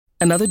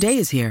Another day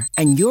is here,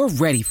 and you're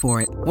ready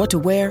for it. What to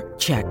wear?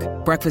 Check.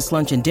 Breakfast,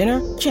 lunch, and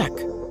dinner? Check.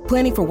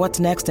 Planning for what's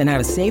next and how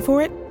to save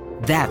for it?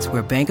 That's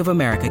where Bank of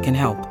America can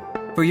help.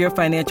 For your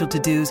financial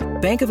to-dos,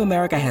 Bank of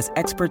America has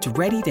experts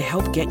ready to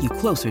help get you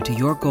closer to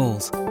your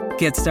goals.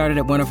 Get started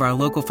at one of our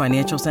local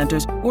financial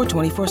centers or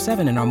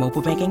 24/7 in our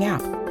mobile banking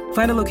app.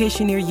 Find a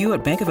location near you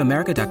at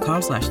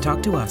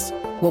bankofamerica.com/talktous.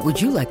 What would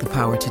you like the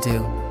power to do?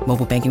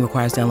 Mobile banking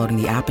requires downloading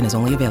the app and is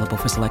only available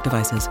for select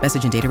devices.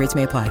 Message and data rates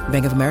may apply.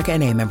 Bank of America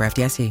N.A., member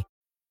FDIC.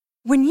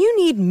 When you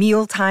need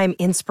mealtime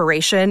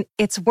inspiration,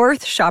 it's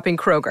worth shopping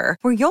Kroger,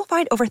 where you'll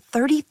find over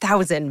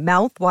 30,000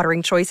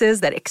 mouth-watering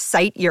choices that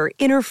excite your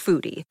inner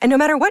foodie. And no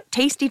matter what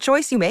tasty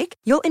choice you make,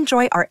 you'll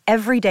enjoy our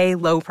everyday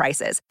low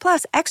prices,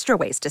 plus extra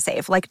ways to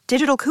save, like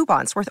digital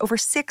coupons worth over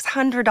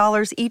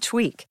 $600 each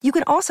week. You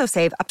can also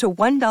save up to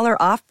 $1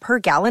 off per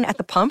gallon at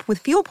the pump with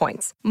fuel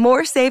points.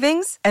 More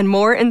savings and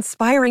more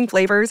inspiring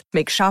flavors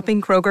make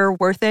shopping Kroger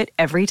worth it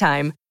every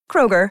time.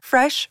 Kroger,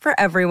 fresh for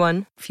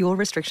everyone. Fuel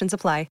restrictions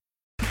apply.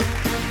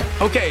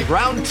 Okay,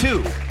 round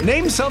two.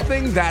 Name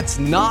something that's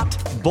not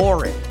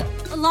boring.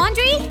 A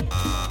laundry?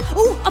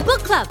 Ooh, a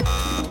book club.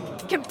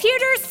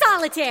 Computer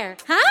solitaire,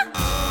 huh?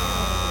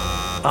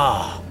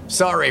 Ah,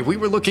 sorry, we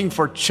were looking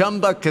for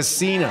Chumba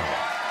Casino.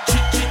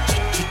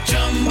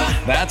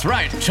 That's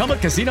right,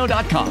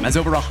 ChumbaCasino.com has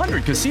over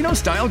 100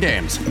 casino-style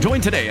games.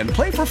 Join today and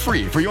play for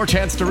free for your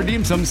chance to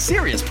redeem some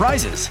serious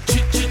prizes.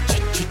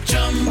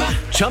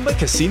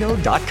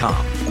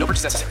 ChumbaCasino.com. No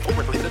purchase necessary. Void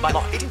where prohibited by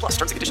law. 18+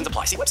 terms and conditions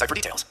apply. See website for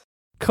details.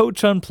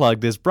 Coach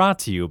Unplugged is brought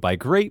to you by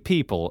great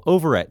people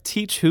over at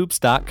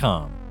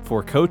TeachHoops.com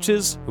for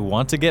coaches who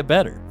want to get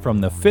better. From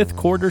the Fifth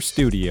Quarter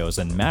Studios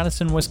in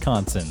Madison,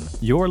 Wisconsin,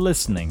 you're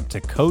listening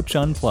to Coach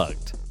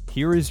Unplugged.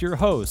 Here is your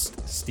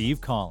host, Steve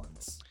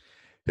Collins.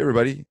 Hey,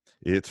 everybody.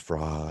 It's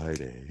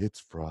Friday.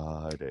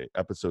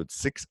 Episode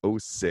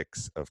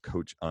 606 of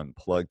Coach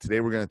Unplugged. Today,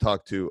 we're going to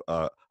talk to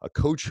a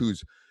coach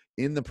who's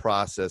in the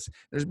process.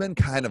 There's been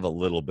kind of a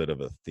little bit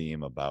of a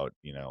theme about,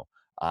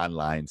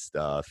 online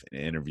stuff and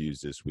interviews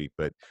this week,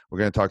 but we're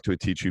going to talk to a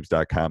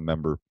TeachHoops.com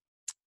member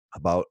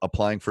about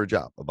applying for a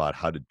job, about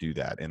how to do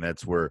that. And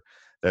that's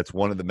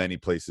one of the many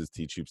places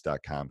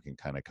TeachHoops.com can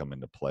kind of come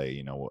into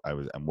play.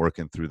 I'm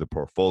working through the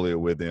portfolio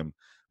with him.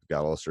 We've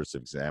got all sorts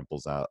of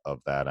examples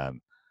of that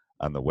on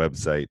the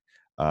website.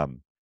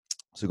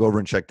 So go over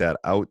and check that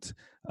out.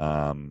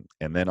 And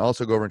then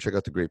also go over and check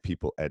out the great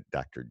people at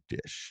Dr.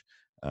 Dish.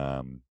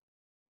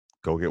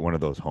 Go get one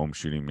of those home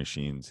shooting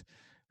machines.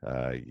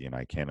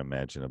 I can't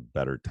imagine a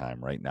better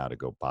time right now to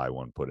go buy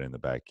one, put it in the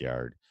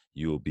backyard.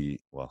 You will be,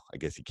 well, I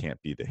guess you can't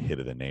be the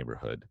hit of the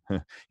neighborhood. You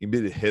can be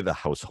the hit of the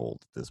household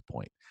at this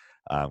point.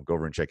 Go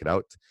over and check it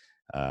out.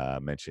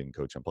 Mention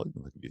Coach Unplugged,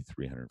 and they'll give you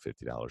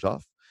 $350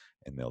 off,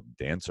 and they'll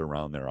dance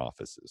around their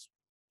offices.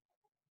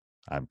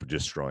 I'm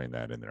just throwing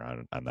that in there.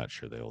 I'm not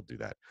sure they'll do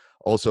that.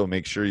 Also,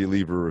 make sure you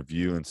leave a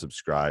review and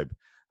subscribe.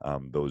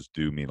 Those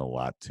do mean a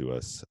lot to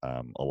us.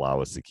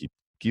 Allow us to keep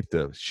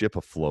the ship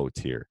afloat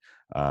here.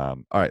 All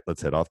right,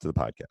 let's head off to the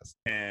podcast.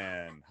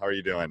 And how are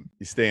you doing?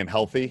 You staying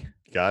healthy?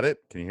 Got it?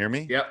 Can you hear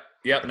me? Yep.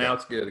 Okay. Now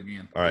it's good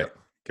again. All right,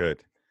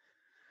 Good.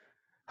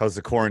 How's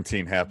the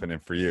quarantine happening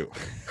for you?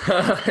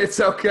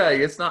 It's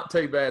okay. It's not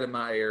too bad in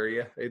my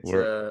area. It's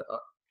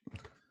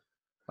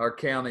our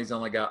county's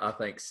only got, I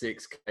think,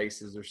 6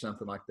 cases or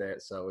something like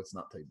that, so it's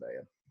not too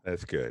bad.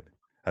 That's good.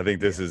 I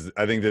think this is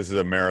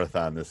a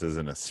marathon. This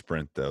isn't a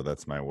sprint, though.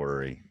 That's my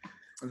worry.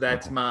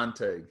 That's mine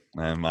too.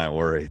 And my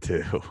worry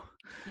too.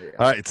 Yeah.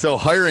 All right. So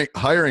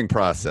hiring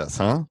process,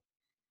 huh?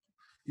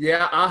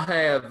 Yeah, I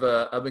have.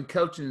 I've been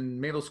coaching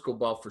middle school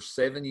ball for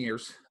 7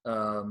 years.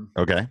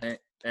 Okay.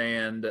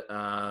 And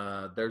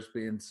there's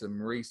been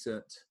some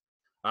recent.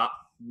 I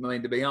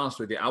mean, to be honest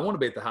with you, I want to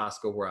be at the high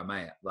school where I'm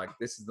at. Like,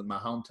 this is my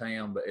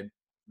hometown, but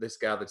this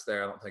guy that's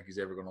there, I don't think he's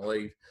ever going to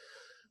leave.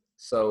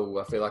 So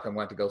I feel like I'm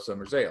going to go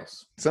somewhere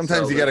else.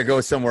 Sometimes you got to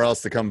go somewhere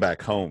else to come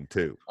back home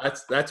too.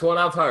 That's what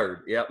I've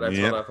heard. Yep, what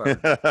I've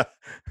heard.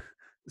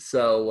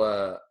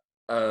 So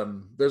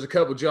there's a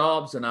couple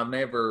jobs, and I've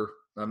never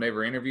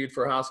interviewed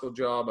for a high school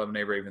job. I've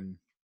never even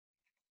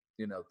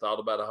thought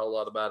about a whole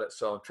lot about it.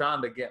 So I'm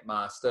trying to get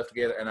my stuff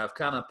together, and I've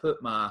kind of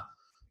put my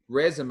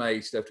resume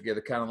stuff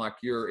together, kind of like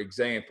your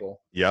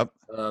example. Yep.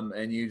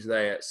 And use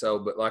that. So,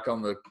 but like I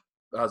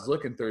was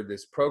looking through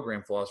this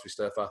program philosophy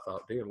stuff. I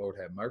thought, dear Lord,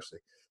 have mercy.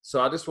 So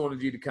I just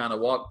wanted you to kind of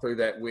walk through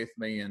that with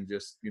me and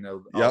just,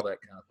 all that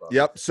kind of process.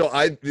 Yep. So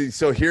I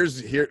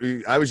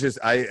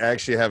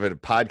actually have a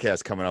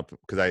podcast coming up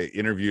because I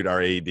interviewed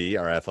our AD,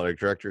 our athletic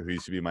director, who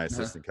used to be my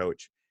assistant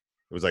coach.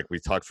 It was like we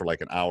talked for like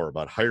an hour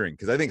about hiring,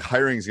 because I think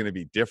hiring is going to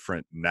be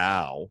different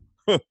now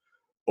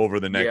over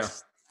the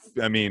next.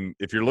 Yeah. I mean,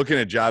 if you're looking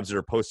at jobs that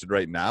are posted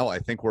right now, I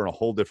think we're in a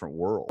whole different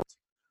world.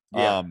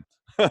 Yeah.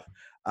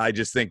 I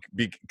just think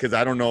because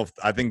I don't know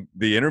I think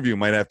the interview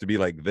might have to be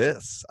like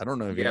this. I don't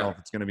know if you know if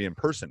it's going to be in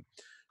person.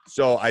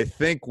 So I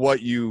think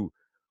what you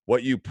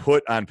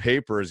put on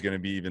paper is going to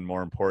be even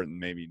more important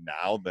maybe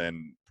now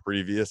than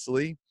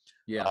previously.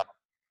 Yeah.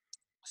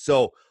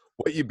 So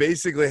what you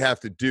basically have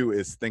to do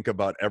is think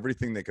about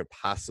everything that could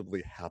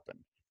possibly happen.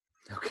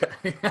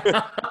 Okay.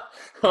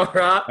 All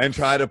right. And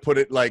try to put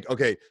it like,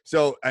 okay,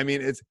 so I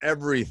mean, it's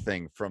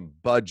everything from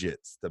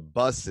budgets to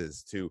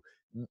buses to,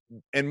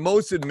 and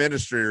most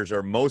administrators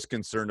are most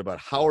concerned about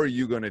how are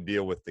you going to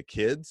deal with the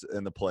kids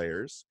and the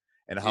players,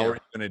 and how are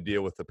you going to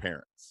deal with the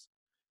parents?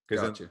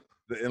 Because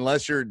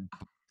unless you're,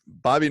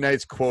 Bobby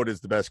Knight's quote is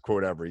the best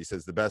quote ever. He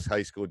says the best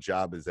high school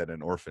job is at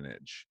an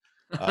orphanage.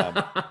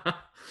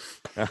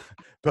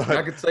 But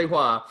I could say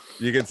why.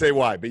 You can say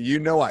why, but you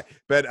know why.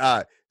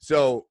 But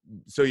so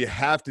you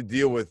have to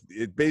deal with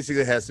it.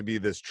 Basically has to be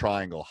this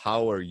triangle.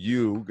 How are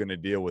you going to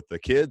deal with the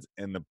kids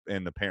and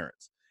the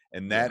parents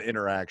and that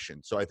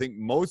interaction? So I think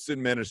most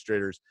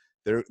administrators,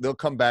 they'll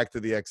come back to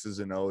the X's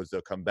and O's.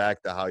 They'll come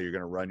back to how you're going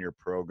to run your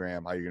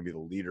program, how you're going to be the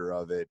leader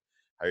of it,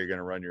 how you're going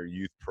to run your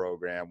youth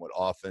program, what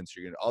offense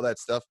you're going to, all that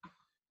stuff.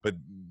 But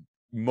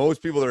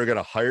most people that are going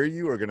to hire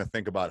you are going to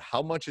think about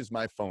how much is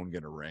my phone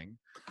going to ring?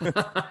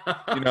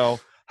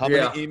 How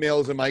many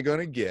emails am I going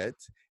to get?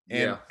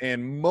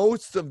 And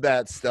most of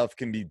that stuff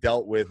can be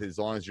dealt with as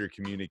long as you're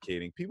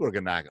communicating. People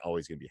are not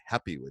always going to be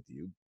happy with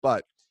you,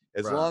 but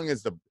as long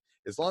as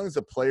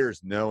the players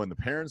know and the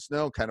parents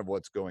know kind of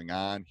what's going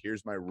on,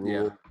 here's my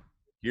rule. Yeah.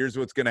 Here's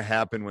what's going to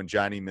happen when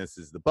Johnny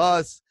misses the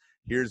bus.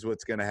 Here's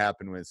what's going to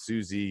happen when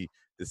Susie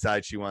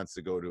decides she wants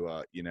to go to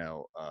a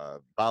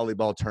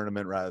volleyball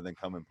tournament rather than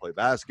come and play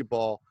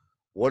basketball.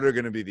 What are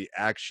going to be the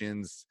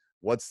actions?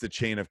 What's the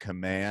chain of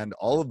command?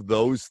 All of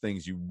those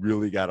things you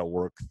really got to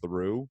work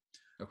through.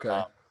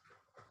 Okay.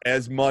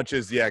 As much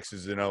as the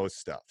X's and O's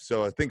stuff.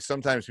 So I think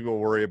sometimes people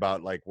worry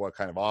about like what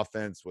kind of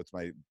offense, what's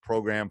my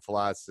program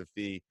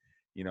philosophy,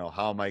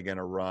 how am I going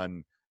to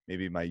run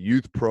maybe my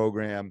youth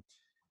program?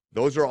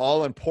 Those are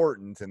all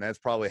important, and that's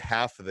probably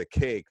half of the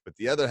cake. But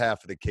the other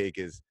half of the cake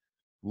is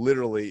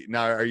literally,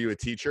 now, are you a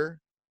teacher?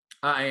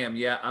 I am,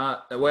 yeah.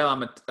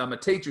 I'm a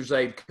teacher's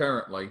aide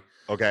currently.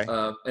 Okay.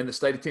 In the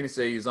state of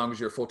Tennessee, as long as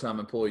you're a full-time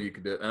employee, you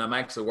can do it. And I'm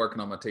actually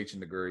working on my teaching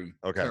degree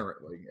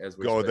currently.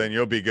 Then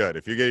you'll be good.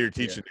 If you get your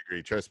teaching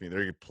degree, trust me,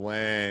 there's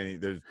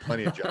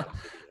plenty of jobs.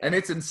 And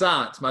it's in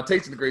science. My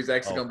teaching degree is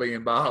actually going to be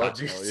in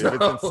biology. If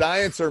it's in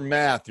science or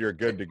math, you're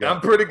good to go.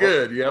 I'm pretty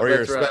good. Yeah. Or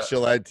you're a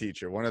special ed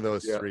teacher. One of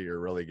those three, you're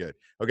really good.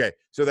 Okay.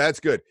 So that's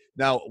good.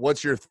 Now,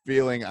 what's your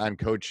feeling on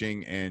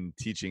coaching and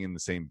teaching in the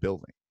same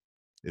building?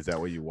 Is that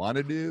what you want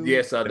to do?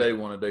 Yes, I do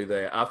want to do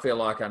that. I feel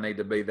like I need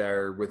to be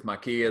there with my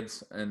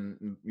kids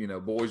and,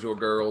 boys or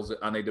girls.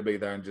 I need to be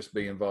there and just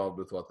be involved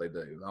with what they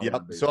do.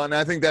 And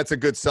I think that's a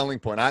good selling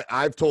point.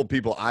 I've told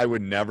people I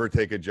would never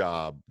take a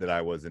job that I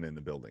wasn't in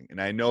the building.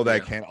 And I know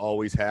that can't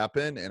always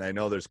happen. And I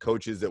know there's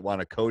coaches that want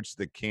to coach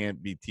that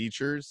can't be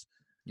teachers.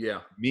 Yeah.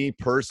 Me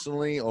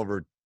personally,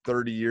 over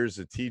 30 years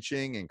of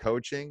teaching and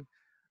coaching,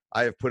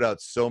 I have put out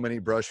so many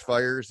brush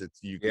fires.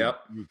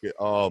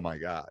 Oh my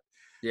God.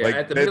 Yeah,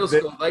 at the middle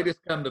school, they just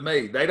come to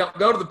me. They don't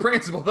go to the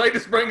principal. They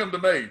just bring them to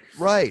me.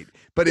 Right.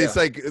 But it's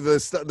like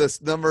the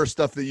number of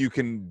stuff that you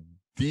can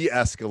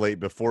de-escalate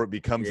before it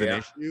becomes an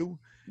issue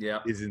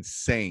is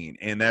insane.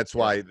 And that's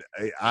why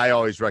I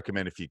always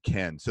recommend if you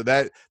can. So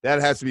that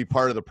has to be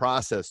part of the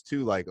process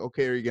too. Like,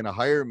 okay, are you going to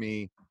hire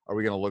me? Are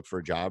we going to look for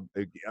a job?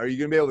 Are you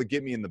going to be able to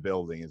get me in the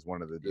building is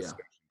one of the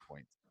discussion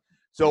points.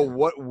 So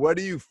what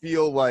do you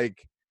feel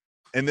like?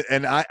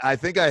 And I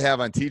think I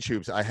have on Teach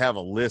Hoops, I have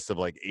a list of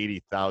like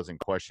 80,000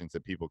 questions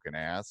that people can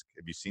ask.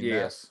 Have you seen that?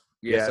 Yes.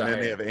 Yeah, and then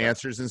they have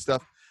answers and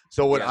stuff.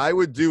 So what I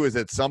would do is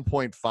at some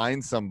point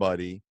find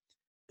somebody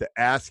to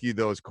ask you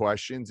those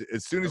questions.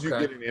 As soon as you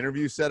get an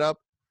interview set up,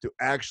 to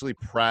actually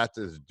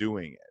practice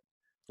doing it.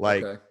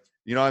 Like,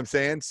 you know what I'm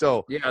saying?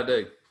 So yeah, I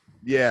do.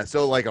 Yeah,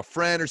 so like a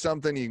friend or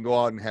something, you can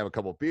go out and have a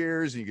couple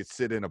beers, and you can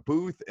sit in a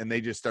booth, and they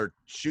just start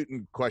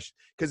shooting questions.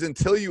 Because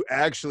until you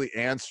actually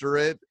answer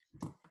it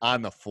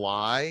on the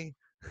fly,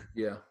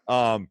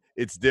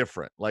 it's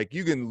different. Like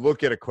you can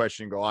look at a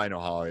question and go, I know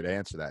how I'd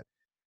answer that.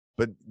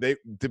 But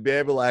to be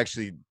able to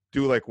actually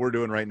do like we're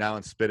doing right now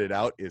and spit it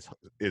out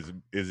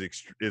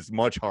is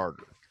much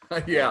harder.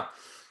 Yeah.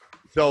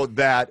 So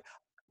that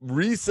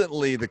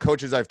recently, the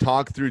coaches I've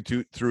talked through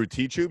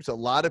Teach Hoops, a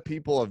lot of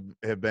people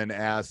have been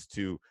asked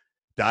to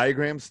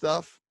diagram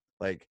stuff,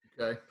 like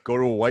go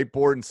to a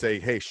whiteboard and say,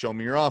 hey, show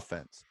me your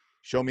offense.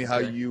 Show me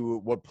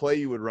what play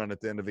you would run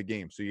at the end of a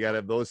game. So you got to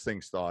have those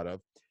things thought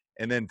of.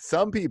 And then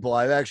some people,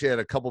 I've actually had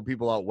a couple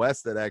people out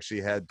west that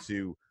actually had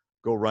to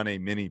go run a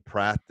mini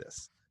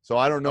practice. So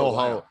I don't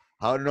know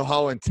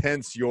how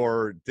intense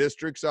your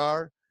districts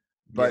are,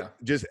 but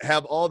just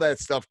have all that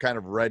stuff kind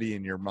of ready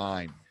in your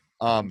mind.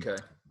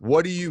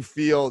 What do you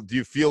feel? Do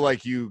you feel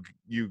like you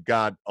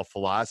got a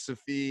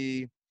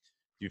philosophy?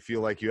 Do you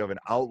feel like you have an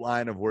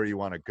outline of where you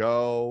want to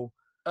go?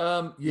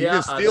 You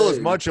can steal as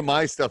much of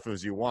my stuff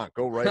as you want.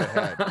 Go right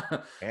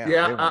ahead.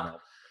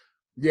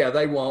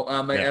 They won't.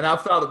 I mean, and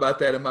I've thought about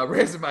that in my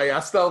resume.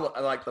 I stole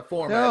like the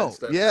format and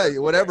stuff. Yeah,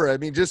 whatever. I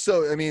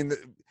mean,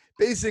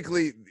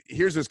 basically,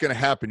 here's what's going to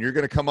happen. You're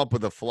going to come up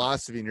with a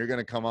philosophy, and you're going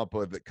to come up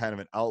with kind of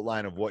an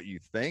outline of what you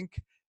think.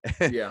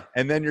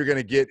 And then you're going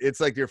to get,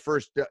 it's like your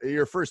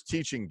first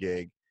teaching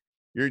gig.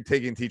 you're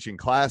teaching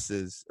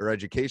classes or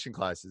education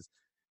classes,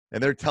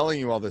 and they're telling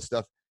you all this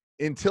stuff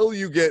until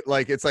you get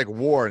like, it's like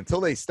war,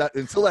 until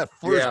that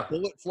first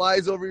bullet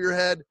flies over your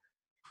head.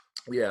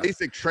 Yeah.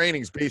 Basic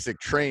training is basic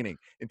training.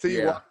 Until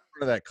you walk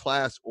into that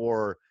class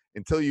or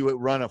until you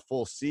run a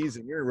full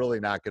season, you're really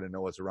not going to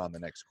know what's around the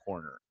next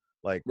corner.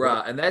 Like,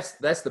 right. And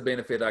that's the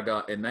benefit I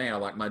got in now.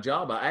 Like my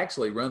job, I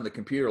actually run the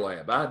computer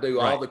lab. I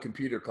do all the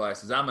computer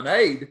classes. I'm an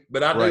aide,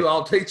 but I do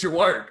all teacher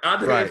work. I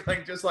do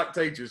everything just like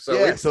teachers.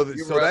 So so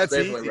that's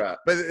easy. Right.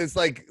 But it's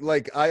like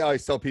I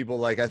always tell people,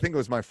 like, I think it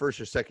was my first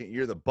or second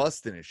year, the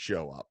bus didn't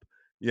show up.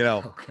 You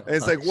know, and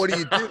it's like, what do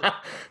you do?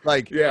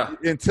 Like,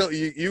 until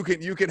you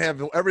can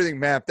have everything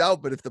mapped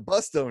out, but if the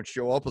bus don't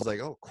show up, it's like,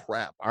 oh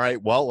crap. All right,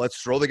 well, let's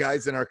throw the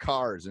guys in our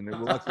cars, and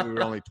luckily we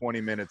were only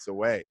 20 minutes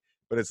away.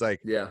 But it's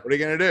like, what are you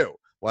gonna do?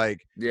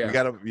 Like, you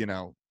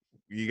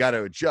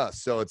gotta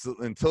adjust. So it's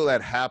until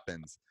that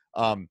happens.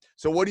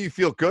 So what do you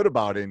feel good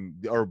about,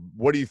 or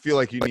what do you feel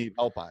like you need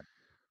help on?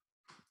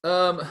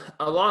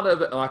 A lot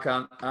of it, like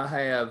I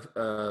have.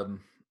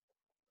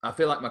 I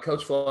feel like my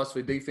coach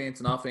philosophy, defense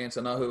and offense,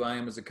 I know who I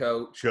am as a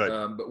coach.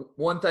 Good. But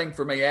one thing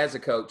for me as a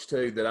coach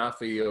too, that I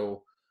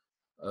feel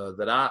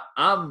that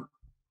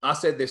I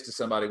said this to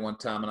somebody one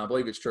time, and I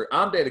believe it's true.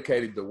 I'm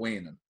dedicated to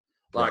winning.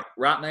 Like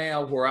right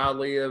now where I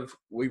live,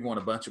 we've won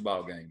a bunch of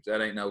ball games. That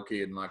ain't no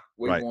kidding. Like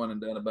we've won and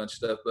done a bunch of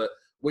stuff, but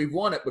we've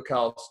won it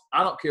because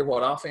I don't care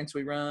what offense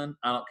we run.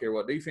 I don't care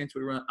what defense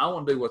we run. I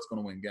want to do what's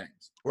going to win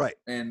games. Right.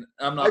 And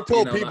I'm not. I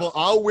told people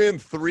I'll win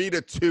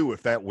 3-2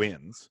 if that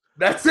wins.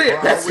 That's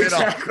it. That's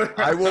exactly.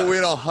 I will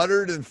win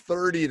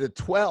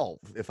 130-12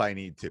 if I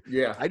need to.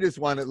 Yeah. I just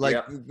want to,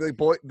 like,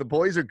 the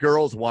boys or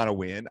girls want to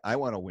win. I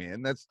want to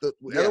win. That's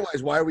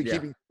otherwise why are we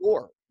keeping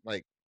score?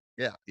 Like,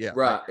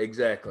 Right.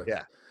 Exactly.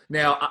 Yeah.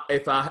 Now,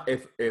 if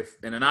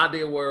in an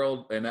ideal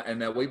world,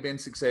 and we've been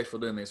successful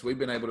doing this, we've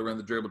been able to run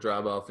the dribble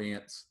drive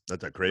offense.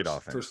 That's a great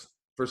offense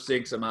for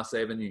 6 of my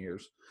 7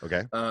 years.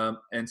 Okay.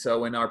 And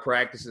so in our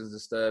practices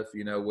and stuff,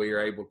 we are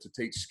able to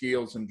teach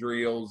skills and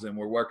drills, and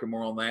we're working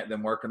more on that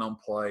than working on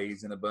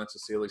plays and a bunch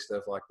of silly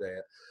stuff like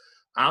that.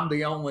 I'm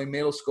the only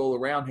middle school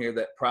around here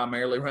that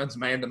primarily runs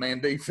man-to-man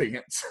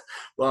defense.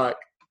 Like,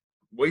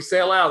 we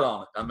sell out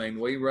on it. I mean,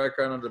 we work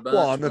on it a bunch.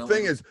 Well, and the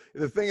thing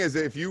is,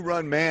 if you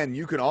run man,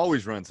 you can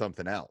always run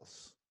something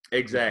else.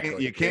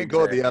 Exactly. You can't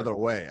go the other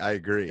way. I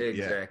agree.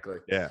 Exactly.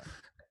 Yeah.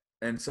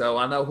 And so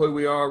I know who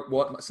we are,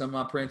 what some of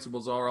my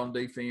principles are on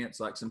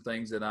defense, like some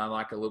things that I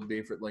like a little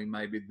differently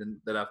maybe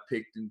than that I've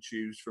picked and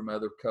choose from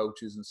other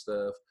coaches and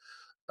stuff.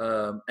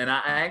 And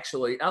I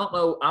don't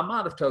know, I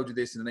might have told you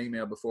this in an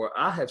email before.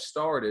 I have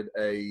started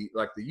the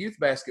youth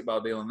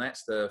basketball deal and that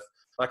stuff.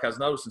 Like I was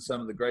noticing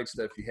some of the great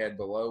stuff you had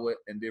below it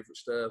and different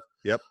stuff.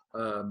 Yep.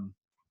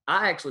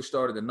 I actually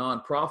started a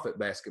nonprofit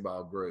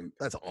basketball group.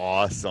 That's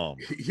awesome.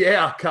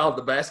 Yeah, called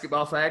the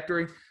Basketball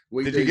Factory.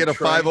 Did you get a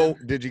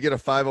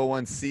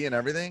 501c and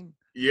everything?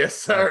 Yes,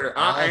 sir.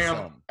 I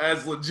am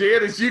as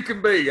legit as you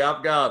can be.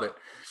 I've got it.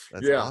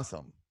 That's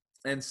awesome.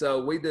 And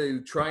so we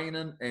do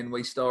training, and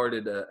we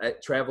started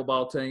travel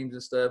ball teams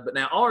and stuff. But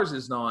now ours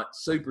is not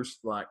super,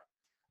 like,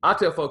 I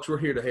tell folks we're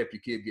here to help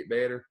your kid get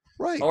better.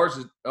 Right. Ours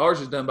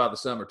is done by the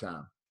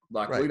summertime.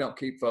 Like, we don't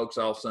keep folks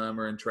all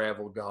summer and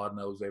travel God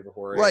knows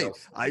everywhere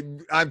else.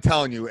 I'm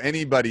telling you,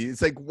 anybody,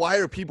 it's like, why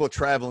are people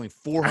traveling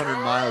 400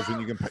 miles when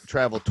you can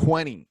travel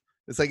 20?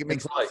 It's like, it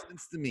makes no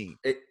sense to me.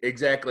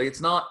 Exactly. It's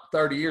not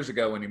 30 years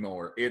ago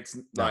anymore. It's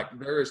like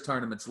there is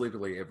tournaments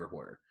literally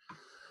everywhere.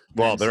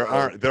 Well, there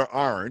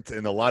aren't,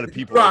 and a lot of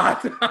people,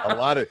 a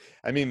lot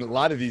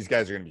of these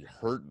guys are going to be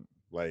hurting.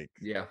 Like,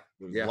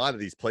 a lot of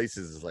these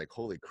places is like,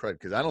 holy crud,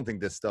 because I don't think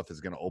this stuff is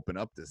going to open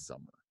up this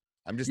summer.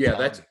 I'm just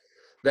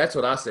that's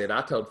what I said.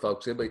 I told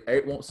folks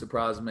it won't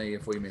surprise me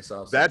if we miss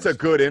off. That's a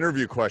good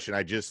interview question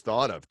I just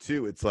thought of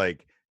too. It's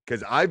like,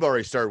 because I've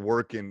already started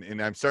working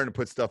and I'm starting to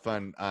put stuff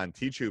on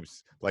Teach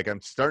Hoops. Like,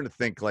 I'm starting to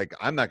think, like,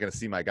 I'm not going to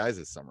see my guys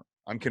this summer.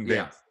 I'm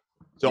convinced.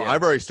 Yeah. So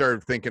I've already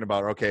started thinking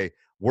about, okay,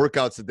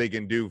 workouts that they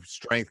can do,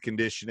 strength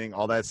conditioning,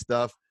 all that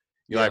stuff.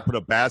 I put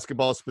a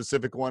basketball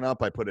specific one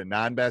up. I put a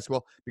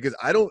non-basketball because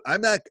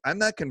I'm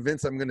not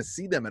convinced I'm going to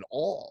see them at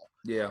all.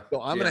 Yeah.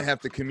 So I'm going to have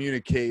to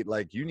communicate,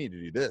 like, you need to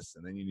do this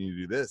and then you need to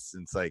do this.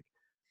 And it's like,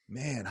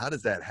 man, how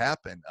does that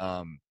happen?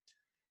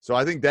 So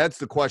I think that's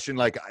the question.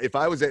 Like,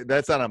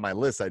 that's not on my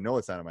list. I know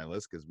it's not on my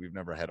list because we've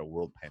never had a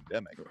world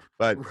pandemic.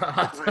 But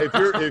if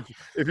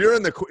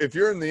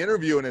you're in the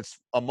interview and it's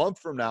a month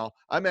from now,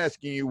 I'm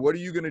asking you, what are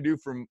you going to do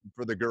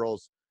for the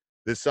girls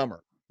this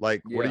summer?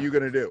 Like, what are you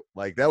going to do?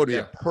 Like, that would be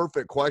a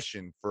perfect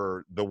question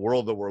for the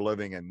world that we're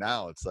living in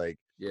now. It's like,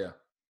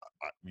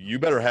 you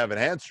better have an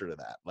answer to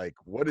that. Like,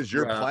 what is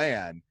your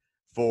plan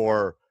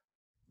for,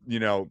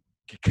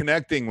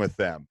 connecting with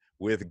them,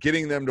 with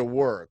getting them to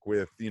work,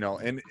 with,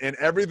 and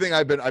everything.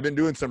 I've been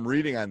doing some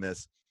reading on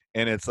this,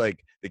 and it's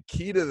like the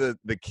key to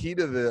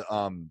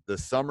the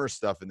summer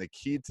stuff and the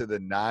key to the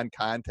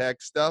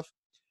non-contact stuff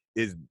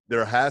is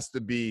there has to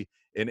be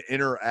an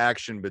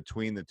interaction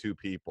between the two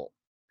people.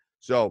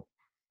 So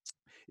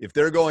if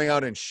they're going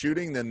out and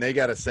shooting, then they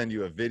got to send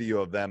you a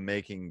video of them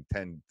making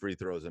 10 free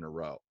throws in a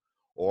row.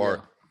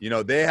 Or,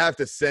 they have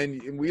to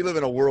send – we live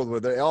in a world where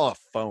they all have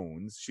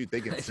phones. Shoot,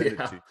 they can send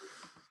it to you.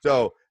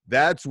 So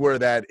that's where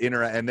that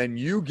and then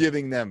you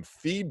giving them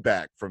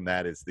feedback from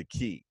that is the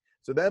key.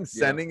 So them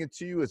sending it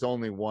to you is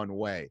only one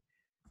way.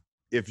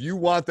 If you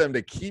want them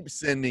to keep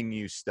sending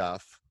you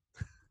stuff,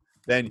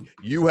 then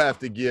you have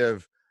to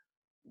give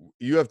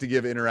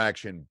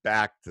interaction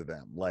back to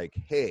them. Like,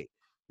 hey,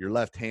 your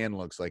left hand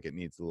looks like it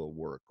needs a little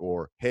work,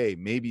 or hey,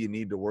 maybe you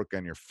need to work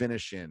on your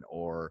finishing,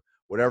 or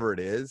whatever it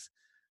is.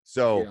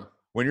 So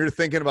when you're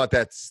thinking about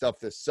that stuff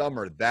this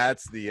summer,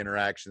 that's the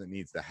interaction that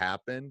needs to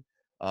happen.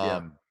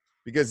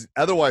 Because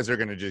otherwise they're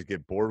going to just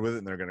get bored with it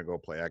and they're going to go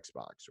play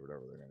Xbox or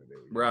whatever they're going to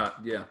do. Right.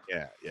 Yeah.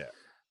 Yeah.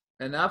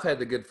 And I've had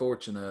the good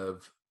fortune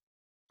of,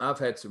 I've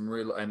had some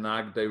real, and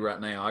I do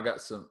right now, I got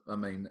some,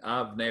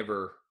 I've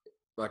never,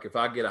 like if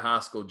I get a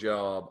high school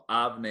job,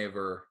 I've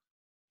never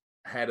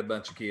had a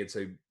bunch of kids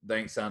who they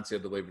ain't signed,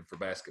 sealed, delivered for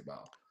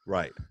basketball.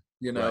 Right.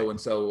 And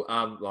so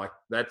I'm like,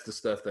 that's the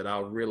stuff that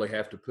I'll really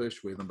have to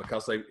push with them,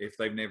 because if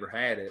they've never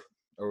had it,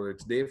 or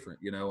it's different,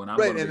 and I'm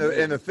right.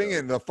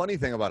 And the funny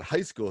thing about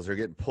high school is they're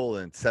getting pulled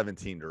in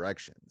 17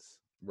 directions.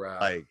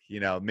 Right. Like,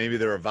 maybe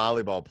they're a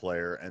volleyball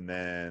player, and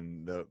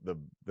then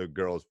the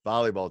girls'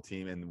 volleyball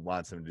team and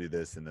wants them to do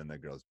this, and then the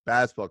girls'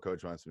 basketball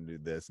coach wants them to do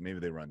this. Maybe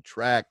they run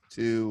track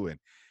too, and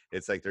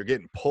it's like they're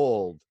getting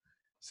pulled.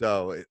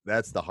 So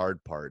that's the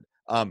hard part.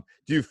 Do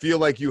you feel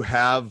like you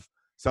have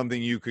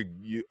something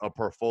a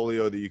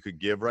portfolio that you could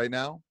give right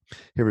now?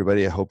 Hey,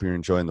 everybody. I hope you're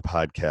enjoying the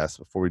podcast.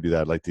 Before we do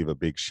that, I'd like to give a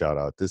big shout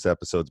out. This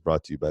episode is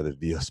brought to you by the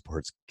VO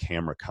Sports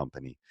Camera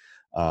Company.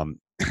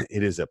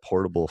 It is a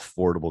portable,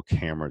 affordable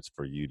camera. It's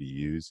for you to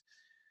use.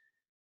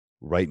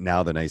 Right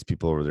now, the nice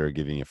people over there are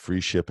giving you free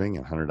shipping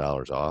and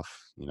 $100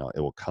 off. It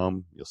will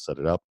come, you'll set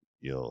it up,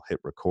 you'll hit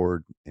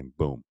record, and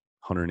boom,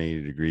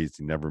 180 degrees.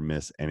 You never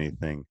miss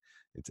anything.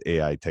 Its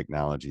AI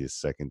technology is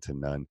second to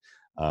none.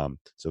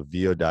 So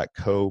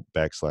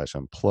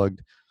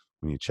vo.co/unplugged.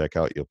 When you check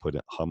out, you'll put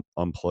it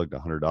unplugged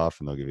 100 off,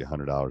 and they'll give you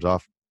 $100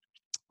 off,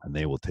 and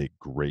they will take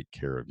great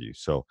care of you.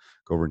 So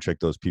go over and check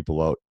those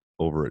people out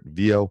over at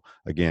VO.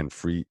 Again,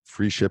 free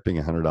shipping,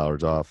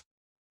 $100 off.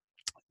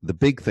 The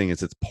big thing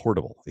is it's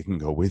portable. It can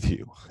go with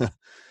you.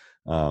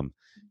 A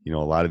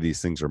lot of these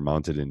things are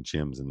mounted in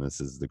gyms, and this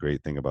is the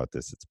great thing about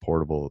this. It's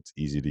portable. It's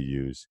easy to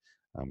use.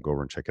 Go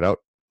over and check it out.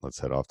 Let's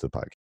head off to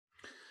the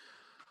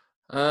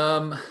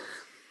podcast.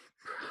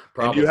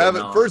 Probably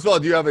first of all,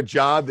 do you have a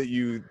job that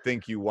you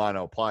think you want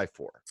to apply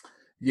for?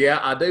 Yeah,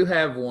 I do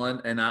have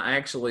one, and I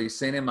actually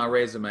sent in my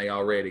resume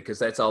already, because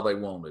that's all they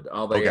wanted.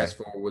 All they asked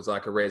for was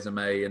like a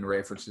resume and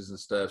references and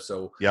stuff.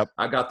 So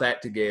I got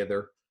that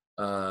together.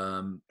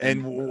 And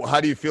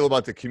how do you feel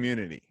about the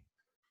community?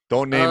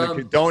 Don't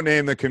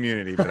name the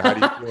community, but how do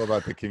you feel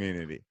about the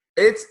community?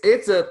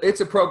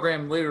 It's a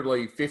program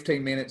literally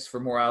 15 minutes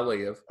from where I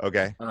live.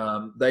 Okay.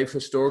 They've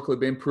historically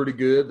been pretty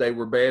good. They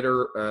were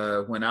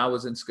better when I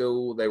was in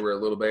school. They were a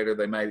little better.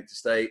 They made it to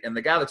state. And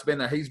the guy that's been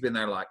there, he's been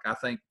there like, I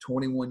think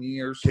 21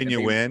 years. Can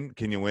you win?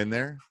 Can you win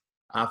there?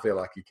 I feel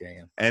like you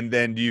can. And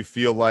then do you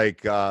feel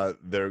like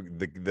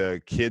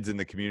the kids in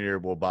the community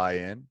will buy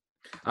in?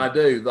 I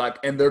do.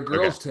 And their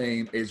girls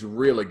team is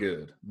really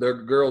good. Their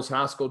girls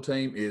high school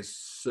team is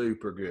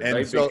super good.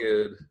 They've been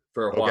good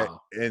for a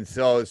while. And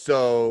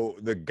so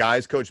the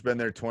guys coach been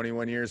there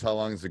 21 years. How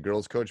long has the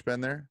girls coach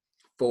been there?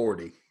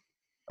 40.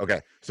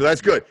 Okay. So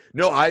that's good.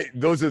 No,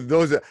 those are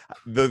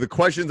the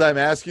questions I'm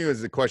asking you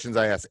is the questions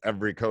I ask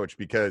every coach,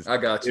 because I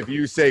got you. If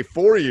you say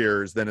 4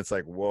 years, then it's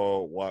like,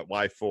 whoa,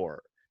 why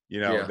 4?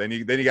 Then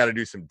you got to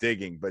do some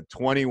digging. But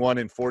 21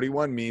 and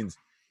 41 means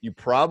you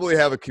probably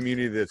have a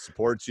community that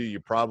supports you. You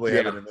probably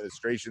have an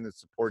administration that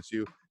supports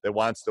you, that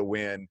wants to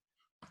win.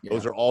 Yeah.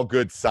 Those are all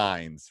good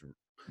signs.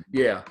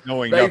 Yeah.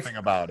 Knowing nothing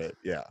about it.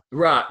 Yeah.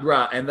 Right.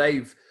 And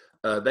they've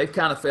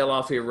kind of fell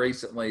off here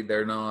recently.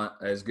 They're not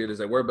as good as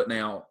they were, but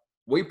now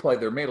we play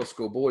their middle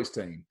school boys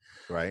team.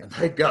 Right. And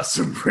they've got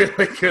some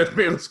really good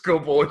middle school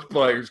boys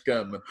players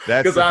coming.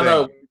 Because I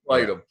know we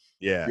played them.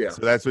 Yeah.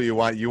 So that's what you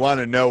want. You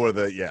want to know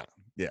where yeah.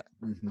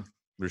 Mm-hmm.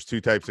 There's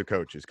 2 types of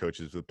coaches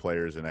with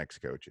players and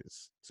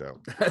ex-coaches. So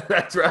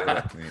that's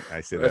right.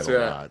 I say that a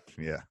lot.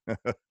 Yeah.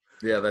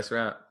 Yeah, that's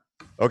right.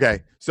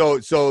 Okay. So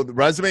the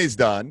resume's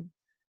done.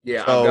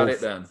 Yeah, I've got it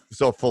done.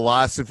 So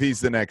philosophy's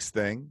the next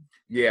thing.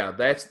 Yeah,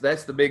 that's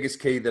the biggest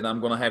key that I'm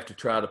going to have to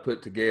try to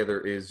put together,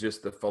 is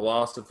just the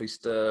philosophy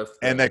stuff.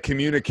 And that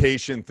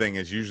communication thing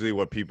is usually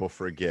what people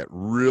forget.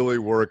 Really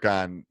work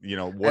on,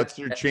 what's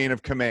your chain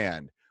of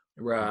command?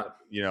 Right.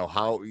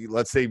 How,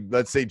 let's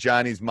say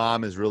Johnny's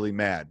mom is really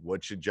mad.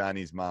 What should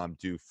Johnny's mom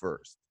do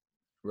first?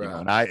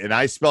 Right. And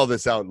I spell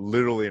this out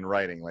literally in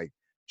writing, like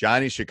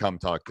Johnny should come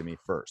talk to me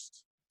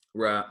first.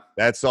 Right.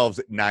 That solves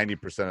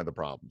 90% of the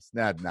problems.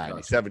 Not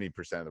 90, 70%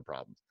 of the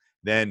problems.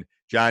 Then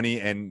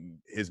Johnny and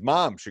his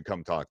mom should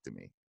come talk to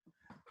me.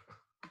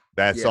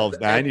 That solves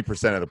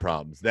 90% of the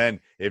problems. Then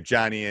if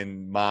Johnny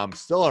and mom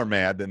still are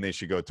mad, then they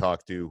should go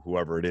talk to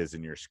whoever it is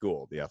in your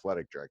school, the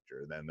athletic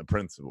director, then the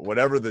principal,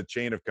 whatever the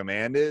chain of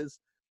command is.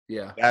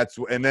 Yeah.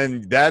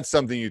 Then that's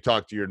something you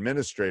talk to your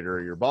administrator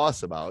or your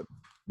boss about.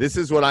 This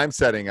is what I'm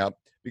setting up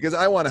because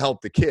I want to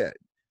help the kid.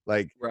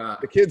 Like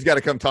the kid's got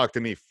to come talk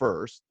to me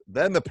first.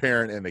 Then the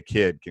parent and the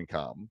kid can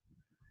come.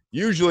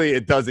 Usually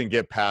it doesn't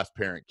get past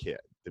parent kid,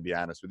 to be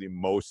honest with you,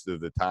 most of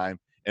the time.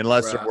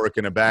 Unless they're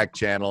working a back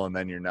channel and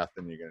then you're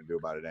nothing you're going to do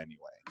about it anyway.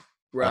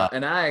 Right.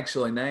 And I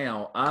actually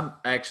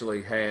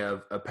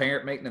have a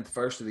parent meeting at the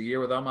first of the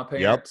year with all my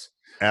parents.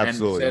 Yep.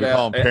 Absolutely. We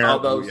call them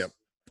parent,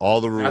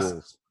 all the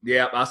rules.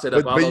 I set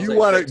up all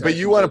those. But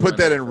you want to put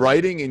that in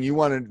writing, and you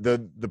want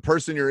to, the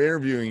person you're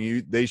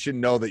interviewing, they should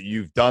know that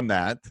you've done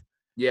that.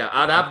 Yeah.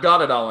 I've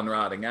got it all in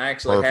writing. I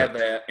actually have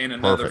that in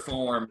another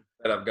form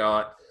that I've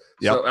got.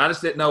 Yep. So I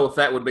just didn't know if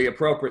that would be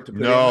appropriate to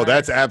put in. No,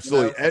 that's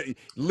absolutely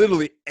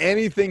literally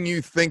anything you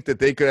think that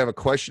they could have a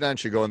question on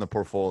should go in the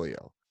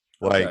portfolio.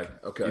 Like,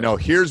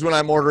 here's when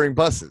I'm ordering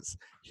buses.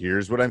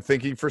 Here's what I'm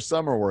thinking for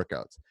summer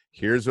workouts.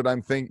 Here's what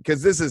I'm thinking.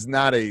 Because this is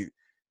not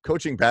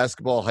coaching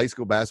basketball, high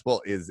school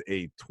basketball is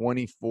a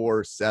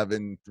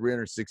 24/7,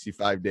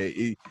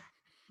 365-day.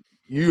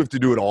 You have to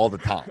do it all the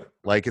time.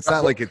 Like, it's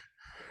not like it's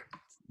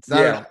not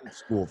an old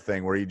school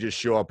thing where you just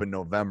show up in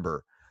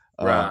November.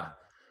 Right.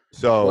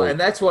 And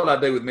that's what I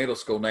do with middle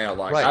school now.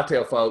 Like I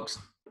tell folks,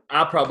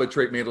 I probably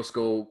treat middle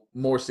school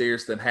more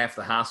serious than half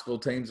the high school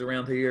teams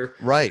around here.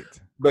 Right.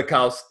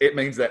 Because it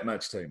means that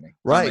much to me.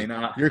 Right. I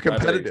mean, you're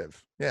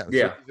competitive.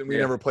 We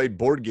never played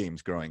board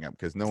games growing up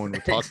because no one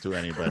would talk to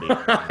anybody.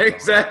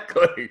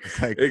 Exactly.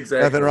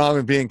 Nothing wrong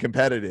with being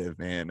competitive,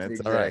 man.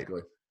 That's all right.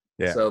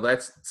 Yeah. So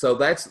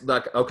that's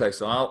like, okay.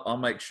 So I'll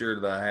make sure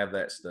that I have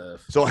that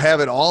stuff. So have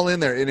it all in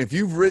there. And if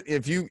you've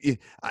written,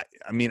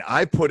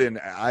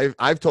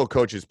 I've told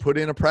coaches, put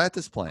in a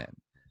practice plan.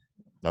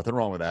 Nothing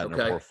wrong with that in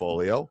a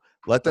portfolio.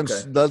 Let them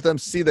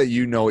see that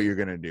you know what you're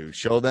going to do.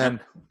 Show them.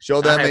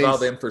 I have all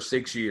them for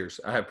 6 years.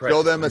 I have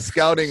show them a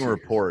scouting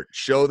report.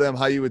 Show them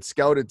how you would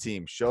scout a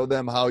team. Show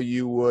them how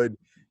you would,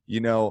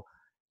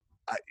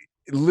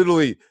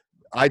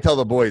 I tell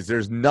the boys,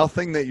 there's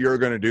nothing that you're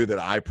going to do that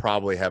I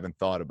probably haven't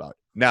thought about.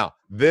 Now,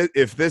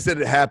 if this had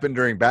happened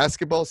during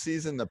basketball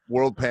season, the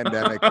world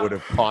pandemic would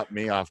have caught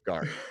me off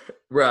guard.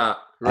 Right.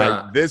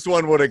 This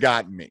one would have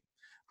gotten me.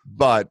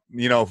 But,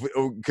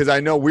 because I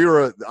know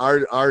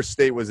our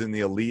state was in the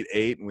Elite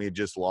Eight and we had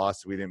just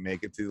lost. We didn't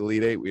make it to the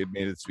Elite Eight. We had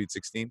made it to Sweet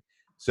 16.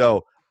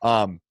 So,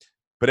 but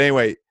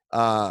anyway,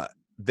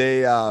 we'd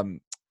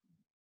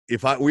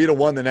have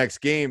won the next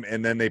game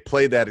and then they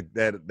played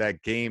that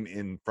game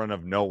in front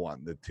of no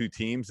one, the two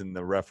teams and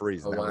the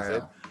referees. And that was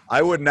it.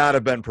 I would not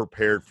have been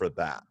prepared for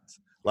that.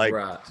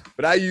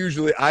 But I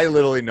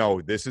literally know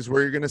this is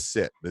where you're going to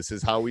sit. This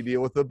is how we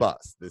deal with the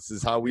bus. This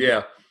is how we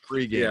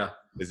pregame. Yeah.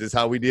 This is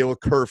how we deal with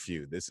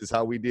curfew. This is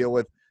how we deal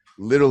with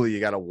literally you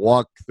got to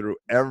walk through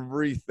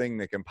everything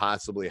that can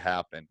possibly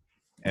happen.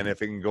 And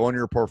if it can go in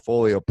your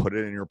portfolio, put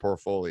it in your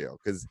portfolio.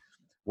 Because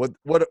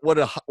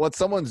what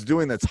someone's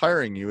doing that's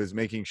hiring you is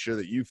making sure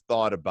that you've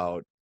thought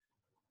about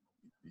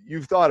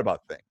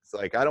things.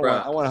 Like I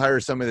want to hire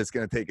somebody that's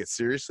going to take it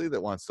seriously,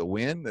 that wants to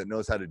win, that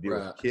knows how to deal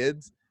with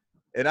kids.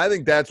 And I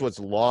think that's what's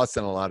lost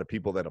in a lot of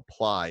people that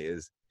apply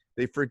is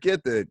they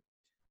forget that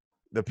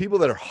the people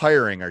that are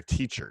hiring are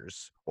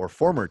teachers or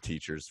former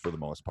teachers for the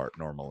most part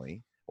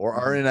normally, or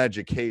are in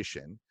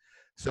education.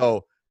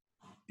 So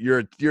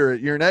you're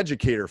an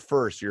educator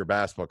first, you're a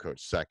basketball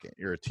coach second.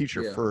 You're a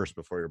teacher first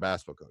before you're a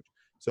basketball coach.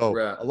 So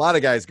a lot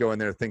of guys go in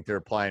there think they're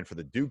applying for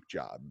the Duke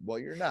job. Well,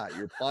 you're not.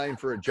 You're applying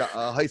for a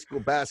high school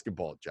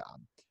basketball job.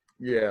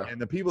 Yeah.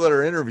 And the people that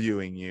are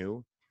interviewing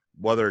you,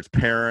 whether it's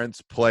parents,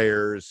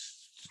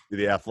 players,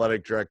 the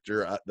athletic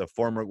director, the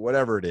former,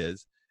 whatever it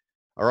is,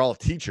 are all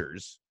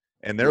teachers.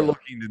 And they're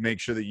looking to make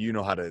sure that you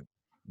know how to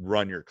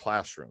run your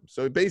classroom.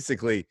 So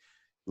basically,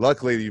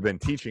 luckily you've been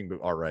teaching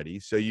already,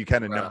 so you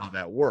kind of know how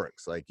that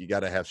works. Like you got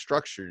to have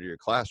structure to your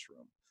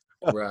classroom.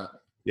 Right.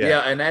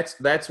 Yeah, and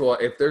that's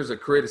what, if there's a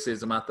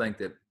criticism I think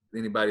that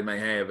anybody may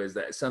have, is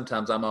that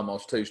sometimes I'm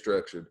almost too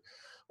structured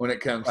when it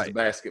comes to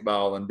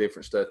basketball and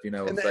different stuff, and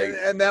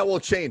that will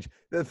change.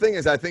 The thing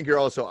is, I think you're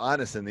also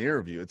honest in the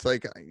interview. It's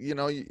like,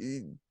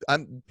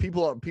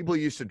 people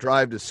used to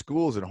drive to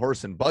schools in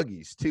horse and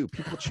buggies too.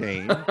 People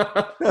change.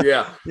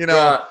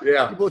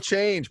 People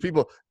change.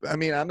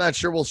 I'm not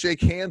sure we'll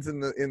shake hands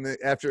in the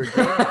after a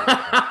game.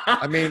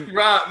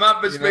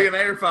 Might just be an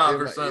air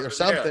fob or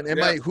something.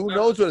 Who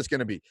knows what it's going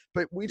to be?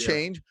 But we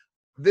change.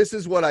 This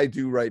is what I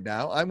do right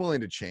now. I'm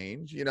willing to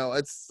change.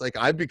 It's like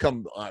I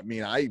become a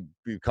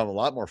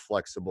lot more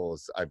flexible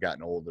as I've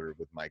gotten older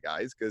with my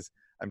guys, because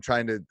I'm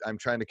trying to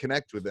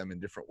connect with them in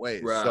different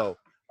ways. Right. So,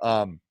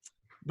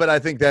 but I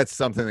think that's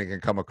something that can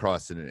come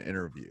across in an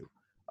interview.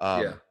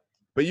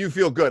 But you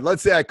feel good.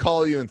 Let's say I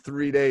call you in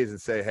 3 days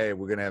and say, hey,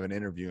 we're going to have an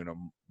interview in a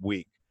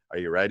week. Are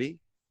you ready?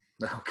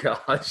 Oh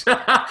gosh,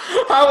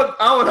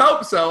 I would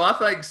hope so. I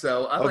think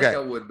so. I think I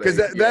would be, because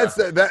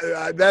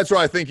that's where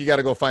I think you got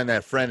to go find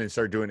that friend and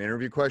start doing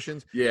interview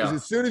questions. Yeah.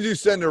 As soon as you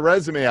send a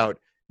resume out,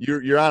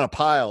 you're on a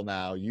pile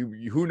now. You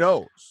who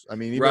knows? I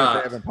mean, even if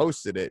they haven't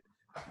posted it,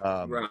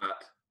 right?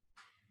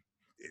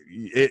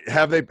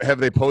 Have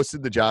they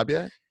posted the job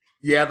yet?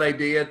 Yeah, they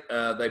did.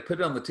 They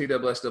put it on the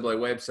TWSAA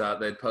website.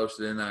 They'd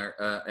posted in there,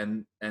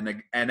 and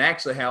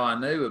actually, how I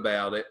knew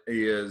about it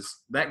is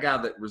that guy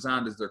that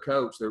resigned as their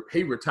coach.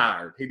 He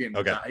retired. He didn't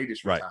resign. He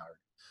just retired.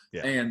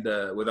 Yeah. And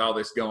with all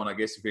this going, I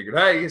guess he figured,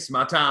 hey, it's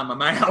my time.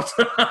 I'm out.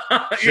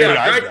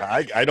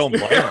 I don't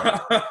blame him.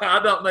 I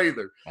don't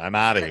either. I'm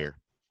out of here.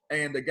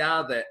 And the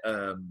guy that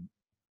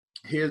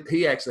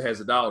he actually has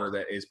a daughter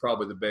that is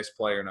probably the best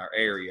player in our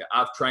area.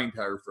 I've trained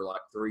her for like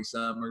 3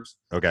 summers.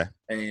 Okay.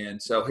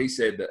 And so he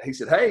said,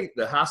 hey,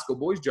 the high school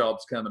boys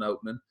job's coming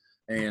opening.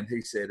 And he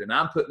said, and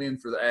I'm putting in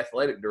for the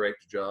athletic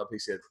director job. He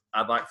said,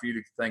 I'd like for you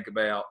to think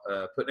about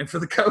putting in for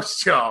the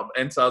coach job.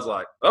 And so I was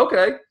like,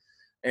 okay.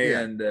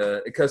 And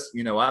because,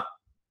 I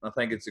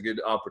think it's a good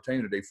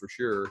opportunity for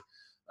sure.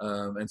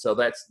 And so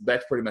that's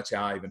pretty much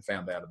how I even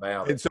found out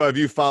about it. And so have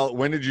you followed,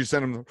 when did you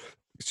send him,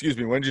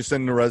 when did you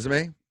send him the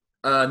resume?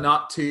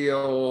 Not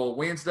till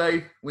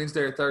Wednesday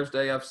or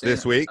Thursday. I've sent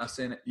this week. I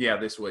sent it. Yeah,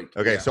 this week.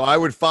 Okay, yeah. So I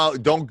would follow.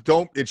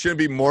 Don't. It shouldn't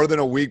be more than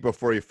a week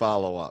before you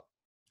follow up.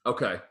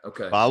 Okay.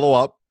 Follow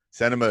up.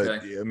 Send him a.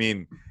 Okay. I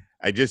mean,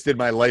 I just did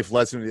my life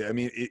lesson. I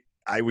mean,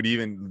 I would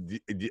even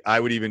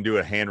do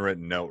a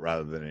handwritten note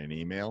rather than an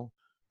email.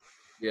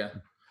 Yeah.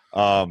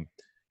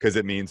 Because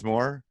it means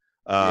more.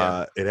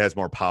 It has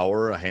more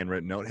power. A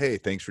handwritten note. Hey,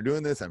 thanks for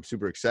doing this. I'm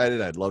super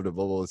excited. I'd love to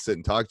be able to sit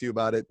and talk to you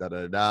about it.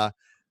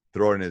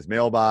 Throw it in his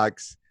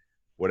mailbox,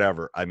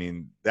 whatever. I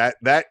mean,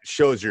 that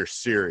shows you're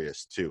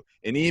serious too.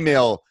 An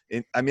email,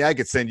 I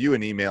could send you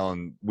an email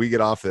and we get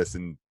off this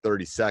in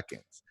 30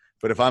 seconds.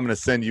 But if I'm going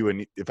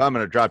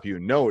to drop you a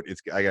note,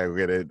 I got to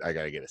get it. I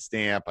got to get a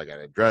stamp. I got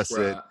to address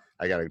it.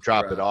 I got to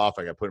drop it off.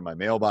 I got to put it in my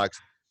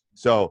mailbox.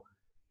 So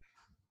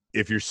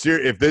if you're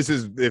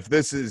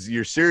serious,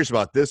 you're serious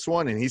about this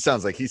one, and he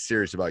sounds like he's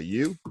serious about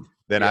you,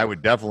 then I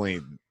would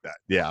definitely,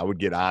 I would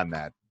get on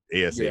that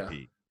ASAP.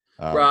 Yeah.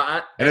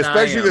 And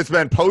especially if it's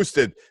been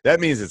posted, that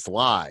means it's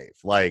live.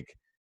 Like,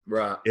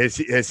 right?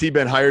 Has he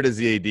been hired as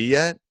the AD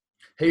yet?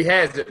 He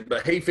hasn't,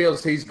 but he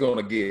feels he's going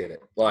to get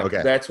it. Like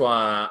that's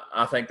why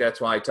I think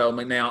that's why he told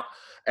me now.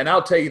 And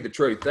I'll tell you the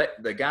truth.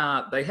 The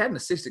guy, they had an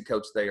assistant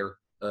coach there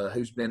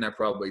who's been there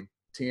probably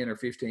 10 or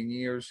 15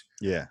 years.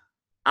 Yeah.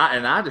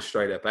 I just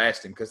straight up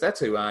asked him because that's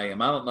who I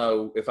am. I don't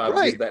know if I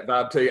would give that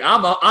vibe to you.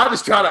 I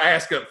just try to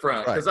ask up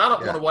front because I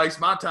don't want to waste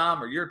my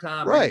time or your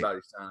time or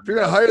anybody's time. If you're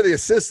going to hire the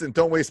assistant,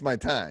 don't waste my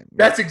time.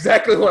 That's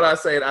exactly what I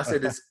said. I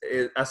said,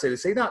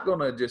 is he not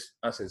going to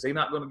is he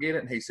not going to get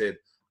it? And he said,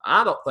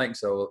 I don't think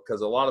so because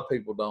a lot of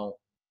people don't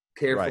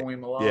care for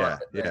him a lot.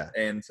 Yeah.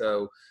 And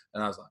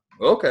I was like,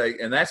 okay.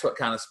 And that's what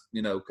kind of,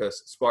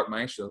 because sparked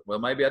my interest. Well,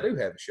 maybe I do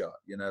have a shot,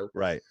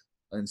 Right.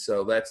 And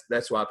so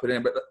that's why I put it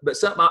in. But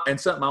something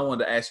I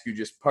wanted to ask you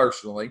just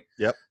personally.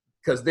 Yep.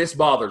 Because this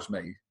bothers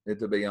me,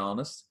 to be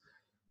honest.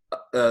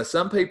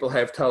 Some people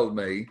have told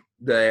me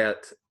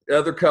that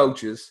other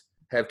coaches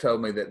have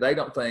told me that they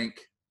don't think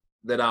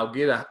that I'll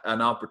get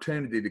an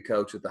opportunity to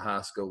coach at the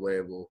high school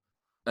level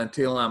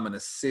until I'm an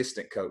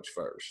assistant coach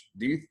first.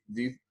 Do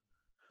you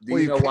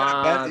know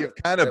why? You've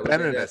kind of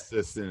been an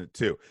assistant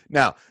too.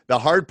 Now, the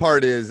hard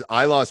part is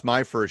I lost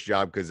my first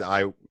job because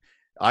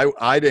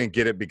I didn't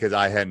get it because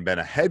I hadn't been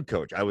a head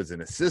coach. I was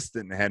an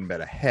assistant and hadn't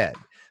been a head.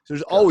 So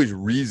there's always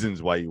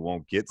reasons why you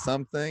won't get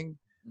something.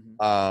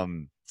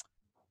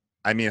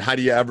 Mm-hmm. How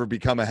do you ever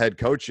become a head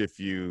coach if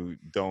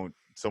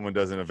someone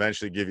doesn't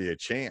eventually give you a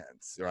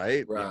chance,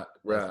 right?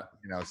 Right.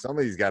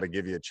 Somebody's got to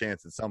give you a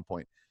chance at some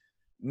point.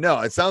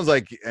 No, it sounds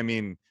like,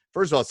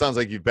 first of all, it sounds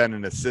like you've been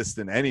an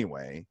assistant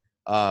anyway.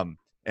 And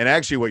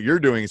actually what you're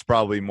doing is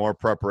probably more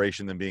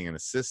preparation than being an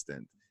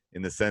assistant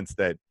in the sense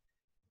that,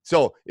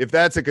 so if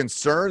that's a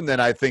concern, then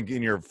I think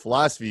in your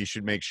philosophy, you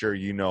should make sure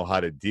you know how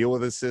to deal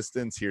with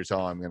assistants. Here's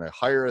how I'm going to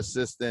hire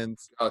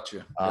assistants.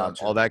 Gotcha.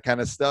 All that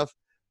kind of stuff.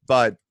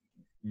 But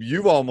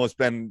you've almost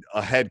been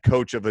a head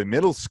coach of a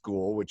middle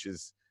school, which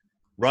is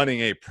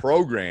running a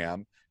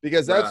program,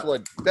 because that's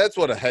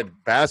what a head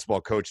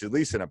basketball coach, at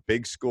least in a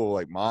big school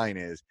like mine,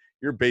 is.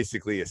 You're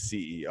basically a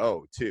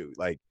CEO too.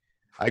 Like,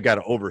 I got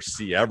to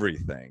oversee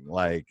everything.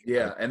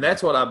 And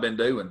that's what I've been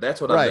doing.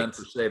 That's what I've done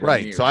for 7 years.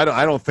 Right. So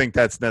I don't think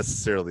that's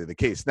necessarily the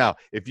case. Now,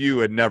 if you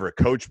had never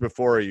coached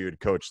before, or you had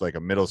coached like a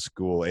middle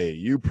school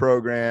AAU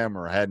program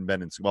or hadn't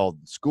been in small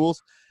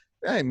schools,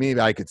 maybe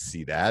I could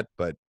see that.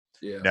 But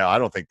no, I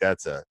don't think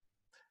that's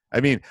I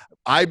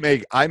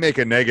make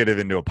a negative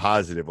into a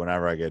positive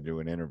whenever I get to do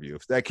an interview.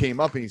 If that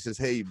came up and he says,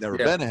 hey, you've never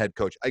been a head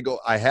coach, I go,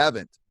 I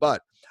haven't,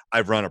 but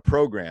I've run a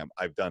program.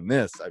 I've done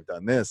this. I've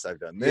done this. I've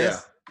done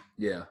this.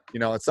 Yeah.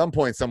 At some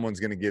point,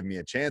 someone's going to give me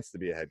a chance to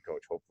be a head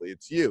coach. Hopefully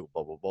it's you,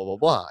 blah, blah, blah, blah,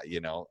 blah,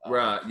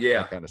 Right. Yeah.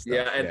 That kind of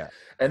stuff.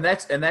 And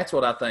that's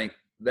what I think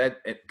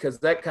because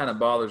that kind of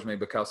bothers me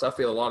because I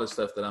feel a lot of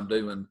stuff that I'm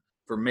doing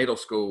for middle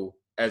school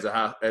as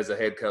a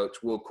head coach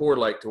will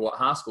correlate to what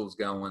high school's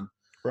going.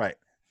 Right.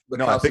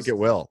 No, I think it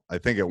will. I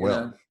think it will.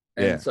 Know?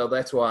 And so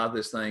that's why I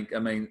just think, I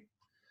mean,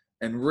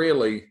 and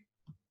really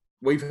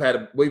we've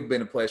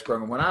been a pledge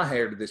program. When I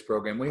inherited this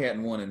program, we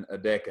hadn't won in a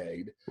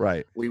decade.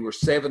 Right. We were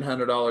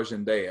 $700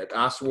 in debt.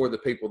 I swore the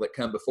people that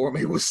come before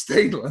me was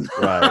stealing.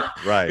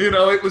 Right. You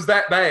know, it was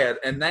that bad.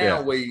 And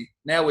now we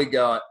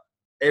got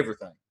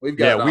everything. We've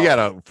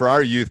got for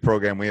our youth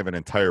program, we have an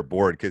entire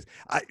board because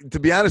to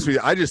be honest with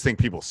you, I just think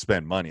people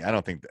spend money. I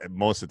don't think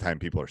most of the time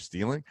people are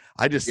stealing.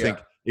 I just think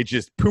it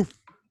just poof,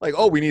 like,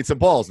 oh, we need some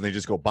balls, and they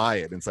just go buy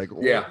it. And it's like,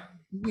 well, what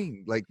do you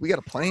mean? Like, we got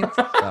a plan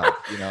for stuff,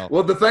 you know.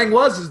 Well, the thing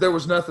is there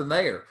was nothing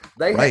there.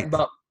 They hadn't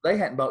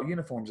bought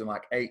uniforms in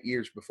like 8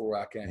 years before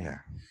I came. Yeah.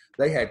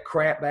 They had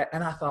crap back,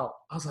 and I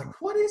was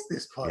like, what is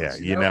this place?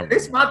 Yeah,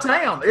 it's my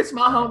town. It's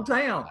my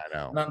hometown. I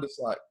know. And I'm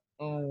just like,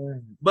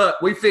 but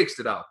we fixed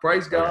it all.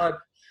 Praise God.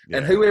 Yeah.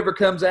 And whoever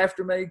comes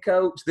after me,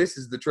 coach, this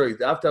is the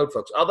truth. I've told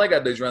folks, all they got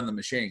to do is run the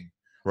machine.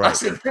 Right.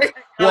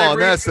 Well,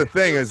 and that's the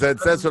thing is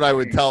that's what I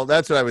would tell.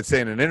 That's what I would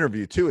say in an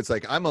interview too. It's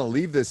like, I'm going to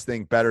leave this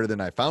thing better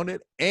than I found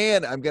it.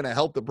 And I'm going to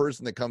help the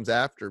person that comes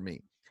after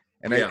me.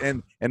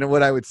 And and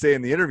what I would say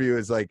in the interview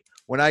is like,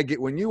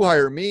 when you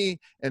hire me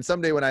and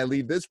someday when I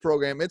leave this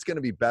program, it's going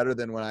to be better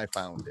than when I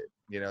found it.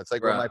 You know, it's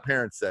like what my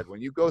parents said,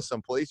 when you go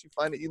someplace, you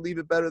find it, you leave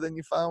it better than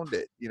you found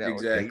it. You know,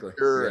 exactly.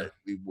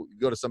 You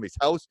go to somebody's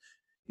house,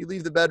 you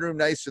leave the bedroom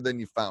nicer than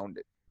you found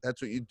it. That's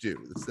what you do.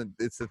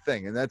 It's the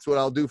thing. And that's what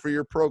I'll do for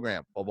your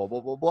program. Blah, blah, blah,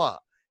 blah, blah.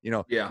 You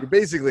know, you're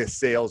basically a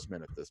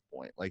salesman at this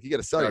point. Like, you got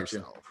to sell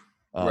yourself.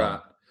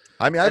 Right.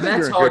 I mean, I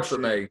think that's hard for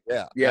me.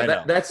 Yeah.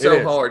 Yeah. That's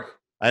so hard.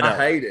 I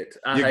hate it.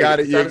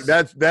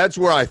 That's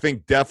where I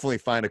think definitely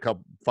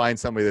find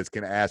somebody that's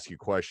going to ask you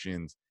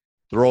questions,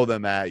 throw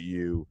them at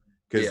you.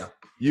 Because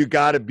you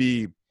got to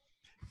be,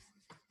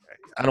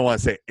 I don't want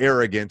to say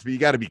arrogant, but you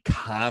got to be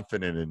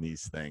confident in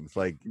these things.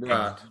 Like,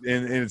 and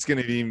it's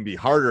going to even be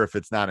harder if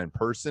it's not in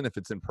person. If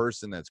it's in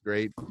person, that's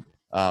great.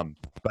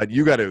 But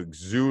you got to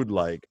exude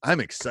like, I'm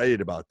excited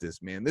about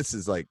this, man. This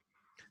is like,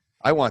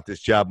 I want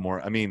this job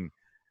more. I mean,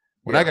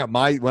 when I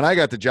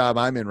got the job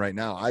I'm in right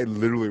now, I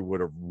literally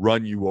would have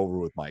run you over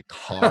with my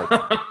car.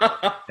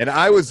 And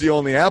I was the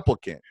only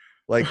applicant.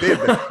 Like, they'd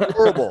been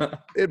horrible.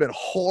 They'd been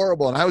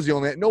horrible. And I was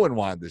no one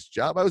wanted this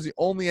job. I was the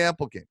only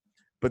applicant.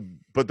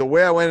 But the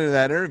way I went into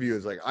that interview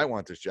is like, I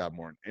want this job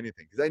more than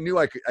anything. Because I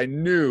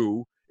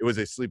knew it was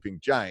a sleeping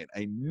giant.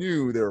 I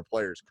knew there were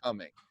players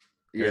coming.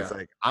 Yeah. It's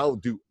like, I'll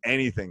do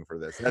anything for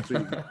this. That's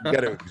what you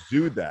got to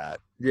exude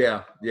that.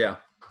 Yeah.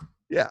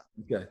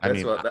 Okay.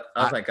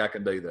 I think I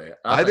can do that.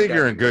 I think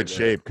you're in good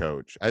shape,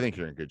 Coach. I think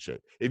you're in good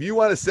shape. If you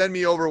want to send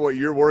me over what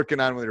you're working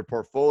on with your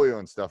portfolio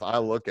and stuff,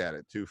 I'll look at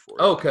it too for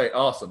you. Okay,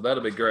 awesome.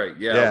 That'll be great.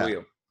 Yeah, I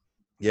will.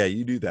 Yeah,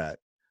 you do that.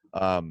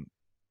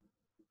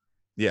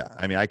 Yeah,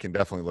 I mean, I can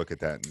definitely look at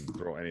that and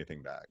throw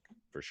anything back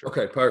for sure.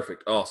 Okay,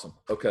 perfect. Awesome.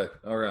 Okay,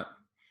 all right.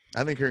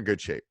 I think you're in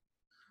good shape.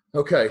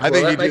 Okay. I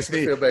think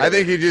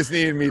you just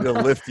needed me to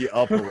lift you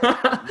up a little.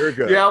 You're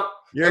good. Yeah.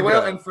 You're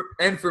good.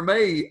 And for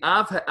me,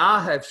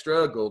 I have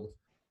struggled.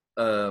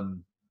 I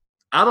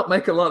don't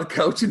make a lot of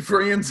coaching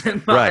friends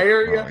in my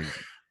area.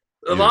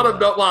 A lot of them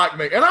don't like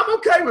me, and I'm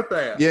okay with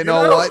that. You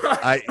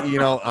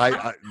know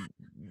what?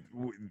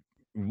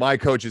 My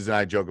coaches and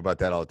I joke about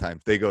that all the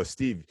time. They go,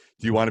 Steve,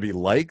 do you want to be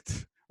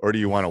liked or do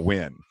you want to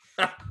win?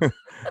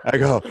 I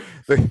go,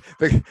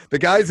 the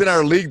guys in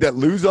our league that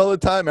lose all the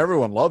time,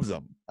 everyone loves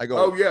them. I go,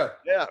 oh, yeah.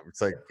 Yeah.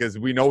 It's like, because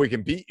we know we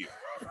can beat you.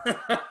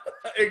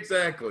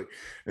 Exactly.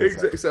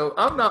 So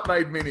I've not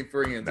made many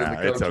friends in the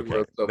coaching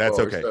world so That's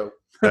far. Okay. So.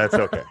 That's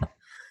okay.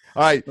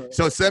 All right.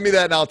 So send me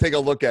that and I'll take a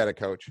look at it,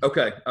 Coach.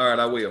 Okay. All right.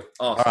 I will.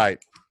 Awesome. All right.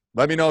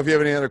 Let me know if you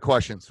have any other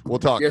questions. We'll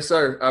talk. Yes,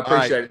 sir. I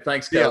appreciate it.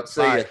 Thanks, Coach.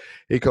 See you.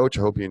 Hey, Coach,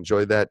 I hope you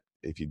enjoyed that.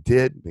 If you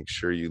did, make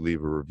sure you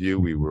leave a review.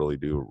 We really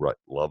do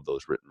love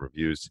those written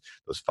reviews.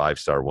 Those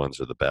 5-star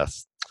ones are the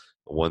best.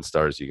 The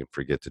 1-stars, you can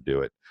forget to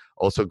do it.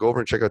 Also, go over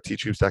and check out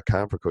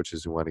teachhoops.com for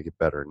coaches who want to get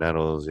better. Not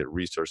only is it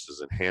resources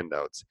and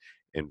handouts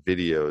and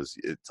videos,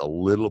 it's a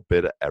little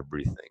bit of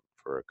everything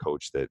for a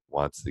coach that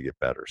wants to get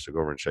better. So go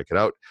over and check it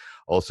out.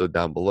 Also,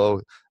 down below,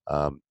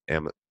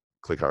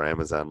 click our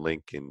Amazon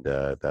link, and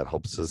that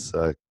helps us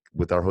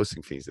with our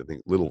hosting fees. I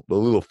think the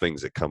little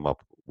things that come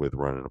up with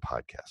running a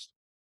podcast.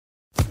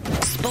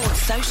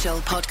 Sports Social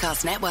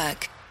Podcast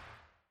Network.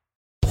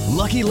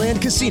 Lucky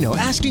Land Casino,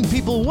 asking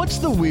people, what's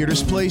the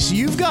weirdest place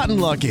you've gotten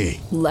lucky?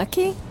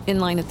 Lucky? In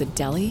line at the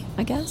deli,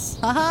 I guess?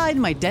 Aha, in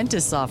my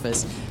dentist's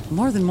office.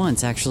 More than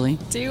once, actually.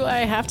 Do I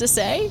have to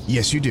say?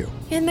 Yes, you do.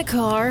 In the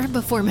car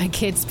before my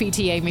kids'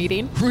 PTA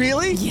meeting.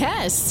 Really?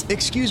 Yes.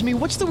 Excuse me,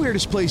 what's the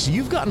weirdest place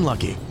you've gotten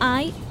lucky?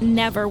 I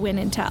never win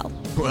and tell.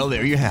 Well,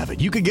 there you have it.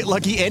 You can get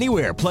lucky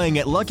anywhere, playing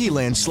at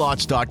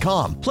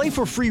LuckyLandSlots.com. Play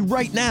for free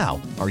right now.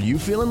 Are you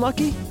feeling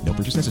lucky? No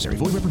purchase necessary.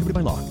 Void where prohibited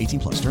by law.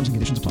 18+. Terms and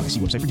conditions apply. See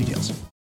website for details.